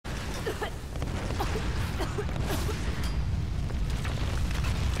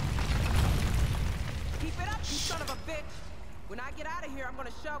Keep it up, you son of a bitch! When I get out of here, I'm gonna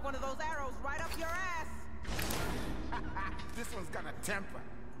shove one of those arrows right up your ass! This one's got a temper.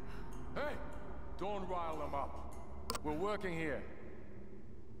 Hey, don't rile them up. We're working here.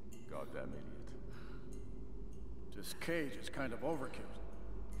 Goddamn idiot. This cage is kind of overkill.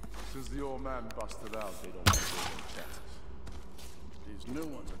 Since the old man busted out, they don't want to take any chances. These new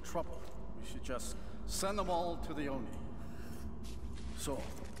ones are trouble. We should just send them all to the Oni. So,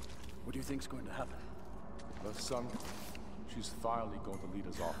 what do you think's going to happen? Her son, she's finally going to lead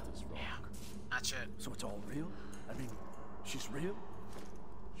us off this road. Yeah, not yet. So it's all real? I mean, she's real?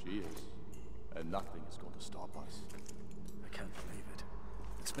 She is. And nothing is going to stop us. I can't believe it.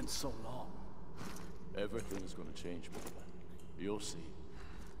 It's been so long. Everything is going to change, brother. You'll see.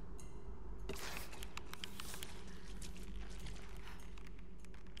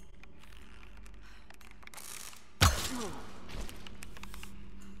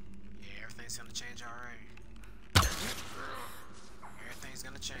 Yeah, everything's gonna change already. Everything's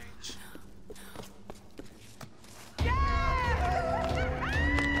gonna change.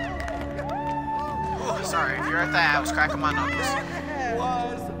 Oh, sorry. If you're at that, I was cracking my knuckles.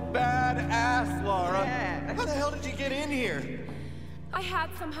 Was badass, Lara. How the hell did you get in here? I had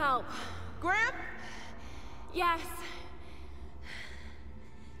some help. Gramp? Yes.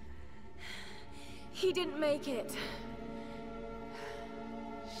 He didn't make it.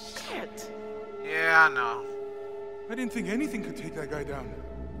 Shit. Yeah, I know. I didn't think anything could take that guy down.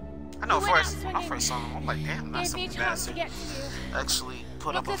 I know. He went out First, my swinging. first song, I'm like, damn, that's Gave me a something chance to bad. get to you. Actually,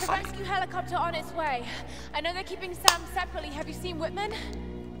 put Look, up a there's a fight. rescue helicopter on its way. I know they're keeping Sam separately. Have you seen Whitman?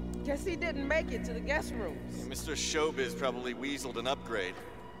 Guess he didn't make it to the guest rooms. Mr. Showbiz probably weaseled an upgrade.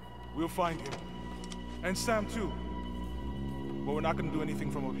 We'll find him. And Sam too. But we're not gonna do anything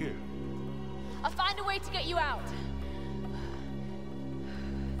from up here. I'll find a way to get you out.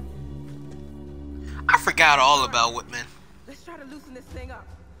 I forgot all about Whitman. Let's try to loosen this thing up.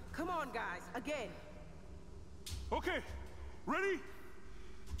 Come on, guys, again. Okay, ready?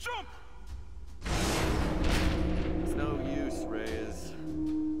 Jump! It's no use, Reyes.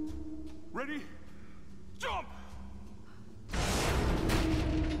 Ready? Jump!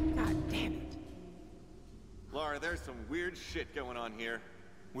 God damn it. Lara, there's some weird shit going on here.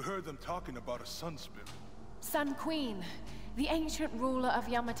 We heard them talking about a sun spirit. Sun Queen, the ancient ruler of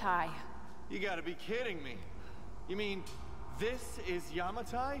Yamatai. You gotta be kidding me. You mean this is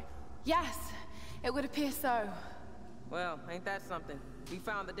Yamatai? Yes, it would appear so. Well, ain't that something? We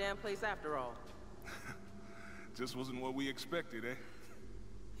found the damn place after all. Just wasn't what we expected,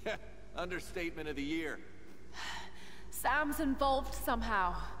 eh? Understatement of the year. Sam's involved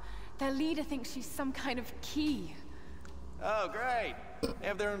somehow. Their leader thinks she's some kind of key. Oh, great. They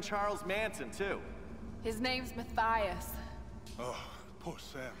have their own Charles Manson, too. His name's Matthias. Oh, poor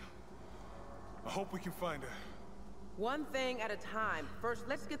Sam. I hope we can find her. One thing at a time. First,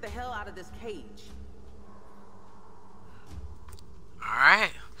 let's get the hell out of this cage.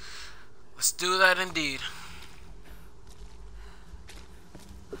 Alright. Let's do that indeed.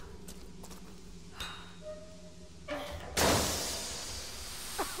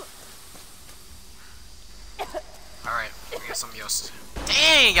 Alright, we got something else.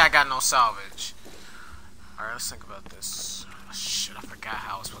 Dang, I got no salvage. Alright, let's think about this. Oh, shit, I forgot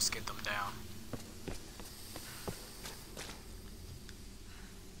how I was supposed to get them down.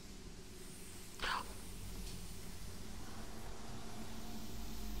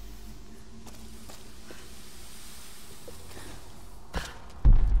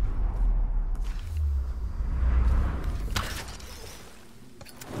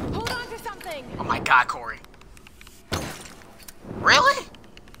 Hold on to something! Oh my god, Corey. Really?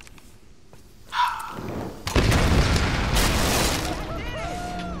 Oh,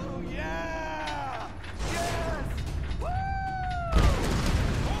 yeah! Yes! Woo!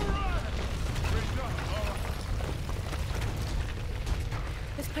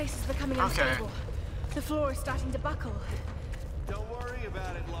 This place is becoming Okay. unstable. The floor is starting to buckle. Don't worry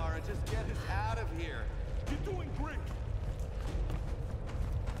about it, Lara. Just get us out of here. You're doing great.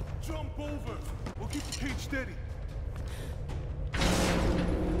 Jump over. We'll keep the cage steady.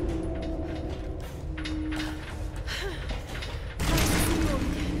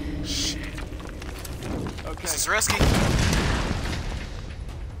 Shit. Okay. This is risky.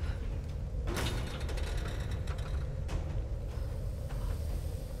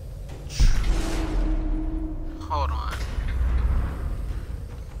 Hold on.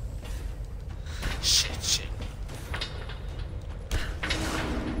 Shit.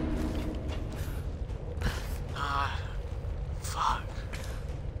 Fuck.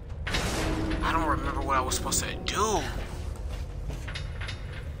 what I was supposed to do.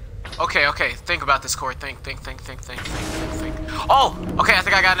 Okay, okay. Think about this, Corey. Think. Oh, okay. I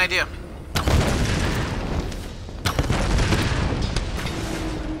think I got an idea.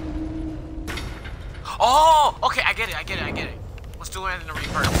 Oh, okay. I get it. Let's do it in the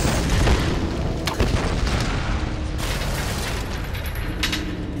reverse.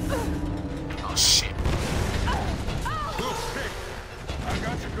 Oh shit. Okay. I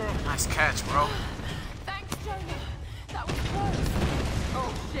got you, girl. Nice catch, bro. Thanks, Jonah. That was close.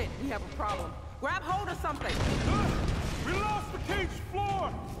 Oh shit, we have a problem. Grab hold of something. We lost the cage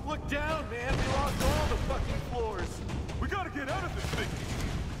floor. Look down, man. We lost all the fucking floors. We gotta get out of this thing.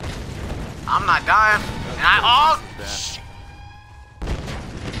 I'm not dying. And I shit.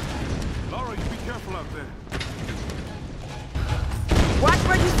 Lara, you be careful out there. Watch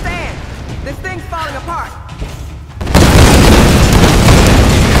where you stand. This thing's falling apart.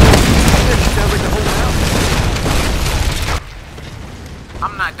 Sounds like the whole house.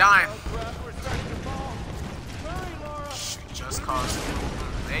 I'm not dying. Oh, crap, we're starting to fall. Hurry, Laura. Shit, just cause,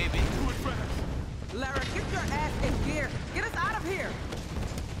 baby. Lara, get your ass in gear. Get us out of here.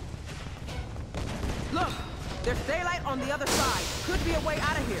 Look, there's daylight on the other side. Could be a way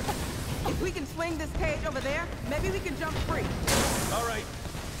out of here. If we can swing this cage over there, maybe we can jump free. All right,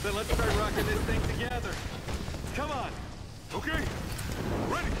 then let's start rocking this thing together. Come on. Okay.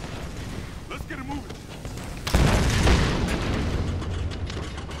 Ready. Let's get it moving.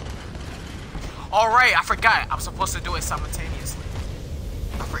 All right, I forgot. I'm supposed to do it simultaneously.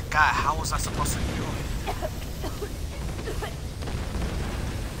 I forgot. How was I supposed to do it?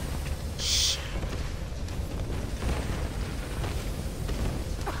 Shit.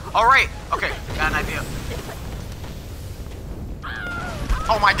 All right. Okay, got an idea.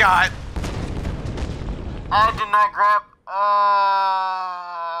 Oh my god. I did not grab.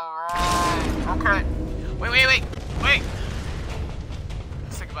 Okay. Wait.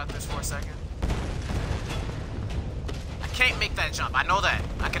 Let's think about this for a second. I can't make that jump. I know that.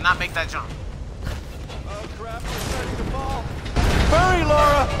 I cannot make that jump. Oh, crap, we're starting to fall. Hurry,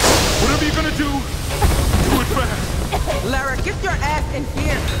 Lara. Whatever you're gonna do it fast. Lara, get your ass in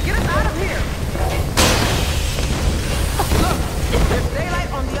gear. Get us out of here. Look, there's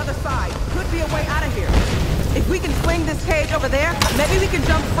daylight on the other side. Could be a way out of here. If we can swing this cage over there, maybe we can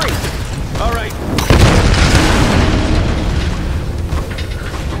jump free. All right.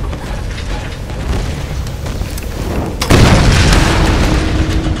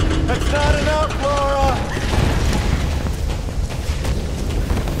 That's not enough, Laura.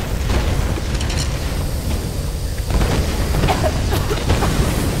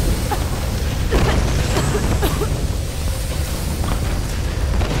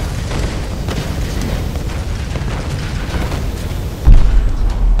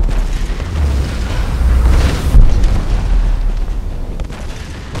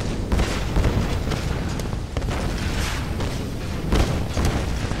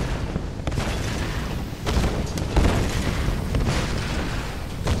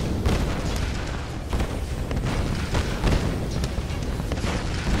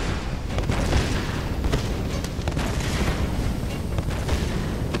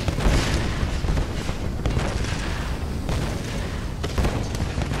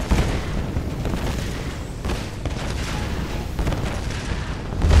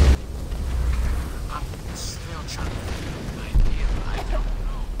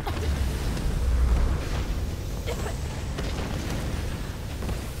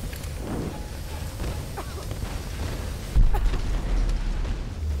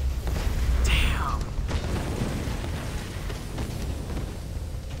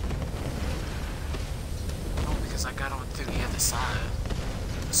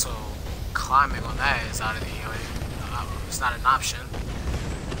 Climbing on that is out of the it's not an option.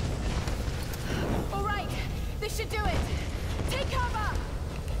 All right, this should do it. Take cover.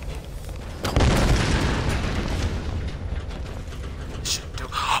 Should do.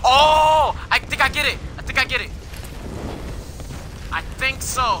 Oh, I think I get it. I think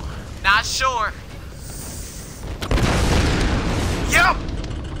so. Not sure. Yep.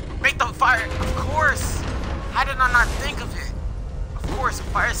 Make the fire. Of course. How did I not think of it? Of course,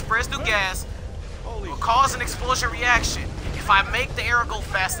 fire spreads through gas, will cause an explosion reaction. If I make the arrow go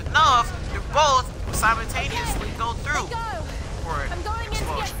fast enough, they both will simultaneously go through. I'm going in to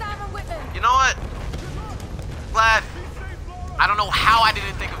get Sam and Whitman. You know what? Glad. I don't know how I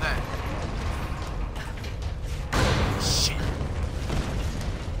didn't think of that. Shit.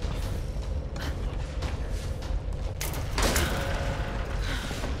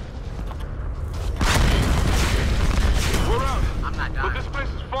 We're out. I'm not But dying. this place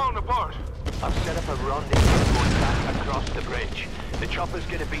is falling apart. I've set up a rendezvous going back across the bridge. The chopper's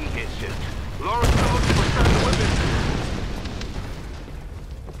gonna be here soon. Lawrence, we're starting with it.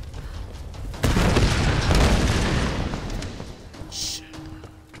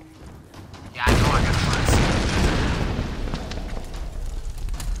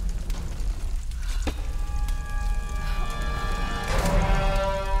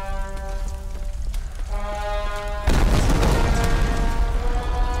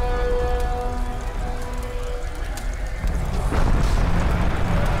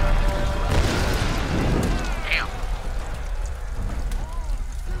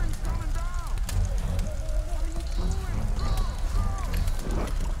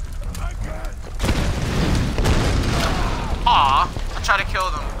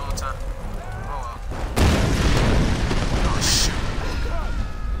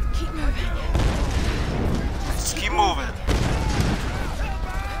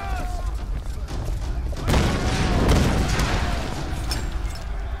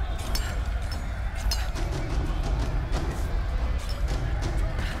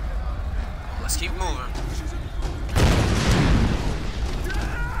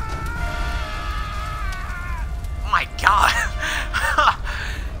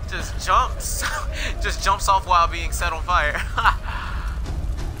 Jumps off while being set on fire.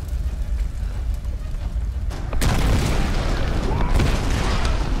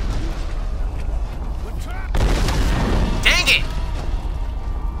 Dang it!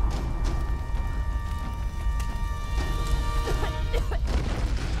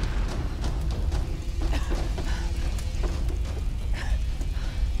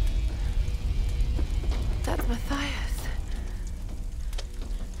 That's Matthias.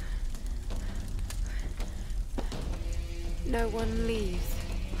 No one leaves.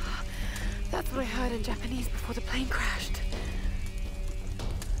 That's what I heard in Japanese before the plane crashed.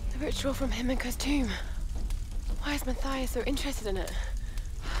 The ritual from Himiko's tomb. Why is Matthias so interested in it?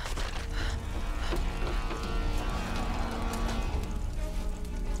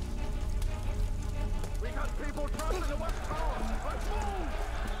 We got people trapped in the West Tower. Let's move!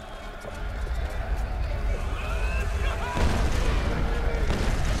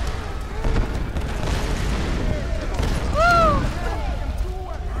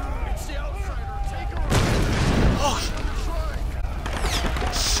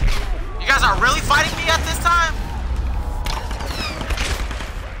 Really fighting me at this time?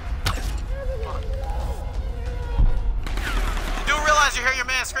 You do realize you hear your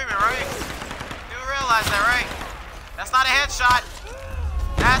man screaming, right? You do realize that, right? That's not a headshot.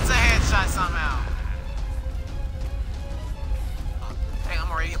 That's a headshot somehow. Hey, I'm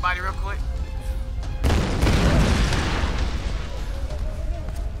gonna raid your body real quick.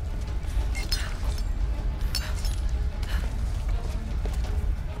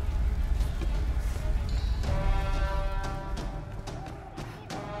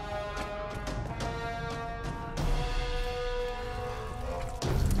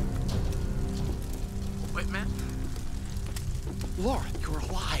 Laura, you're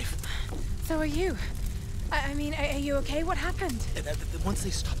alive. So are you. I mean, are you okay? What happened? Once they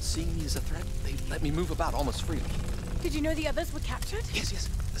stopped seeing me as a threat, they let me move about almost freely. Did you know the others were captured? Yes.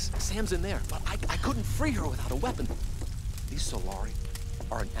 Sam's in there, but I couldn't free her without a weapon. These Solari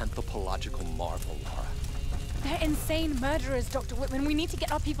are an anthropological marvel, Laura. They're insane murderers, Dr. Whitman. We need to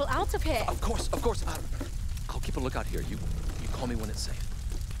get our people out of here. Of course. I'll keep a lookout here. You call me when it's safe.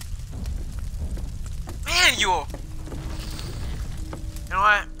 Man, you know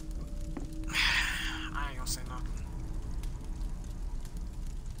what? I ain't gonna say nothing.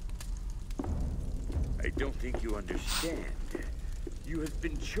 I don't think you understand. You have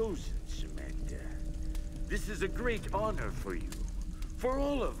been chosen, Samantha. This is a great honor for you. For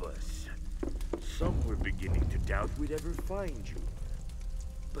all of us. Some were beginning to doubt we'd ever find you.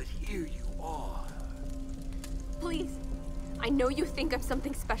 But here you are. Please. I know you think I'm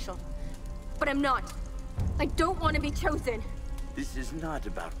something special. But I'm not. I don't want to be chosen. This is not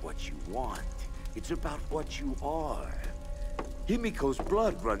about what you want. It's about what you are. Himiko's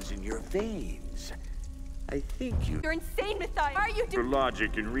blood runs in your veins. I think you... You're insane, Matthias! Are you For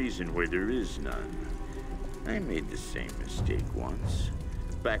logic and reason where there is none. I made the same mistake once.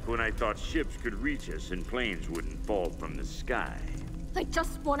 Back when I thought ships could reach us and planes wouldn't fall from the sky. I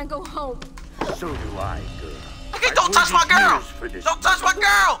just want to go home. So do I, girl. Okay, don't touch my girl! Don't touch my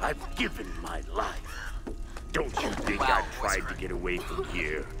girl! I've given my life. Don't you think I tried to get away from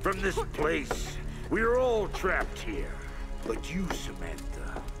here? From this place? We're all trapped here. But you,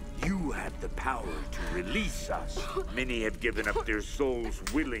 Samantha, you have the power to release us. Many have given up their souls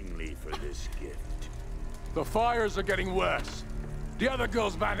willingly for this gift. The fires are getting worse. The other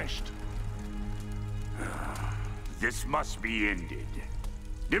girl's vanished. This must be ended.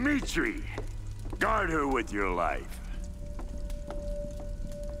 Dimitri, guard her with your life.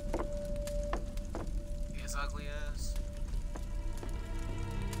 His ugly ass.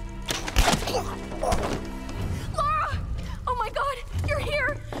 Laura! Oh my god, you're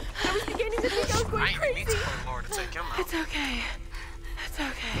here! I was beginning to think I was going I ain't mean to crazy. tell Laura to take him out. It's okay. It's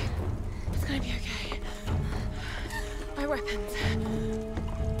okay. It's gonna be okay. My weapons.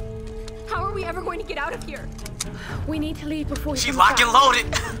 How are we ever going to get out of here? We need to leave before he She comes lock back. and loaded.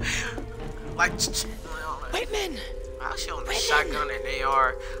 Like, Whitman! how she on a shotgun, an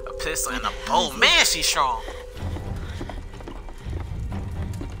AR, a pistol, and a bow? Man, she's strong.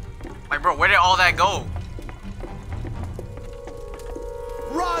 Like, bro, where did all that go?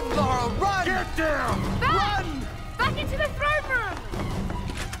 Run, Laura, run! Get down! Run! Back into the throne room!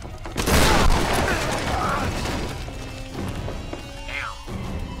 Damn.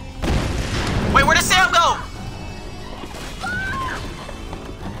 Wait, where did Sam go? Damn,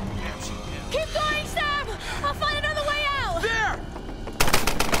 she did. Keep going, Sam! I'll find another way out! There!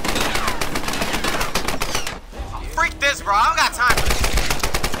 Freak this, bro. I don't got time for this.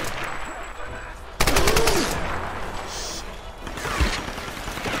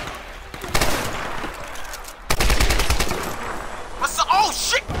 What's the... Oh,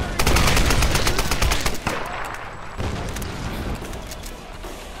 shit!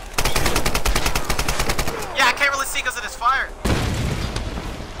 Yeah, I can't really see because of this fire.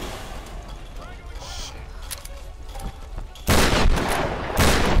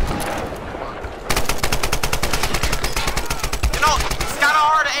 You know, it's kind of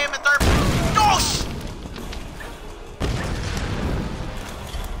hard to aim at third. Oh, shit!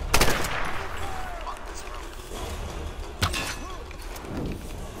 Fuck this, bro.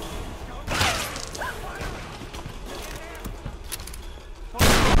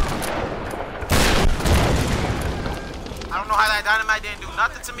 I don't know how that dynamite didn't do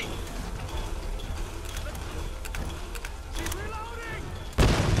nothing to me.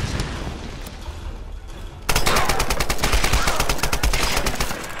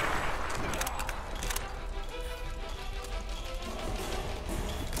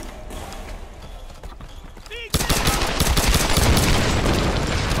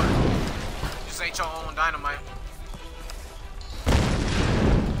 This ain't your own dynamite.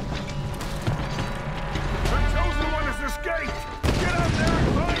 The chosen one has escaped! Get out there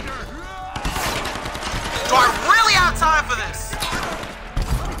and find her! Do I really have time for this?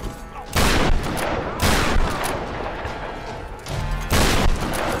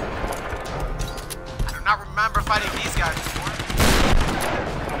 I do not remember fighting these guys before.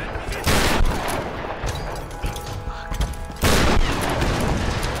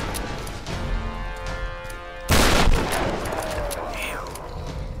 Damn.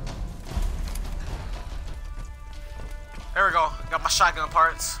 There we go. Got my shotgun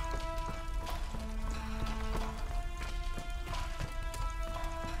parts.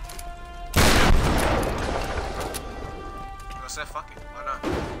 I said fuck it. Why not?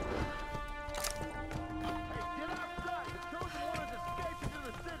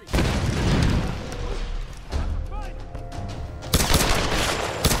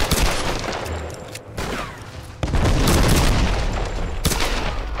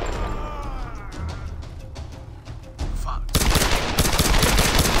 Fuck.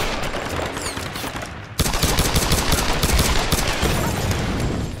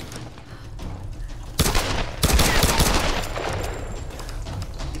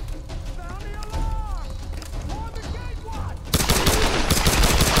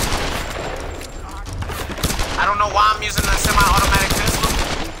 I don't know why I'm using a semi-automatic pistol.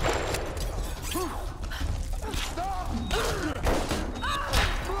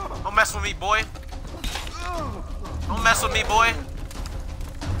 Don't mess with me, boy. Don't mess with me, boy.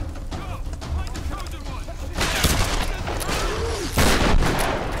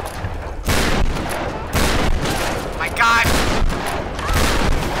 My God.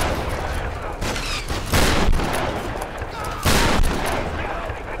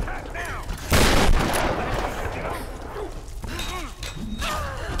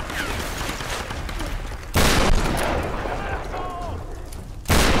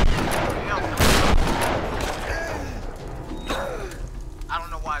 I don't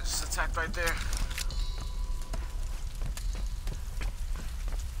know why I just attacked right there.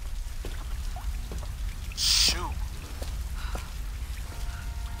 Shoot.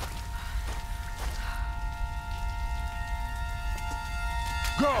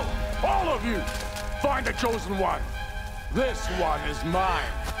 Go! All of you! Find the chosen one! This one is mine!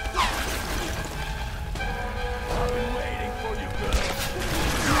 I've been waiting for you,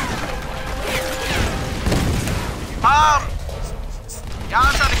 girl.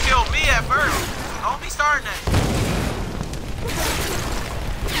 Y'all trying to kill me at first. Don't be starting that.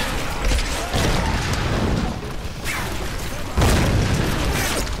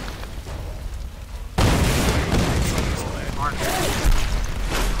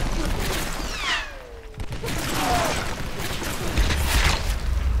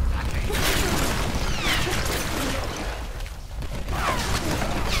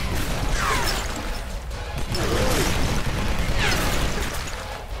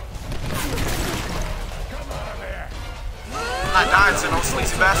 I'm not dying to no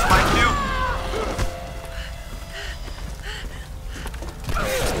sleazy bastard like you.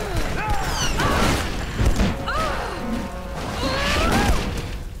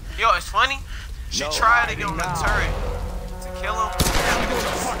 Yo, it's funny. She tried to get on the turret to kill him. I'm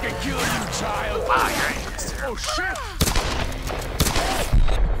gonna fucking kill you, child. Wow, your aim is terrible. Oh shit!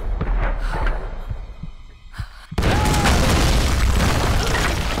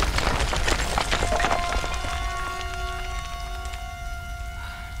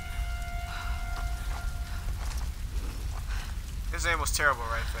 His aim was terrible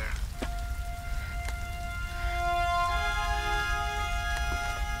right there.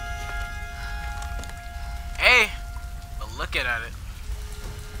 Hey, but look at it.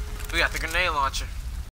 We got the grenade launcher.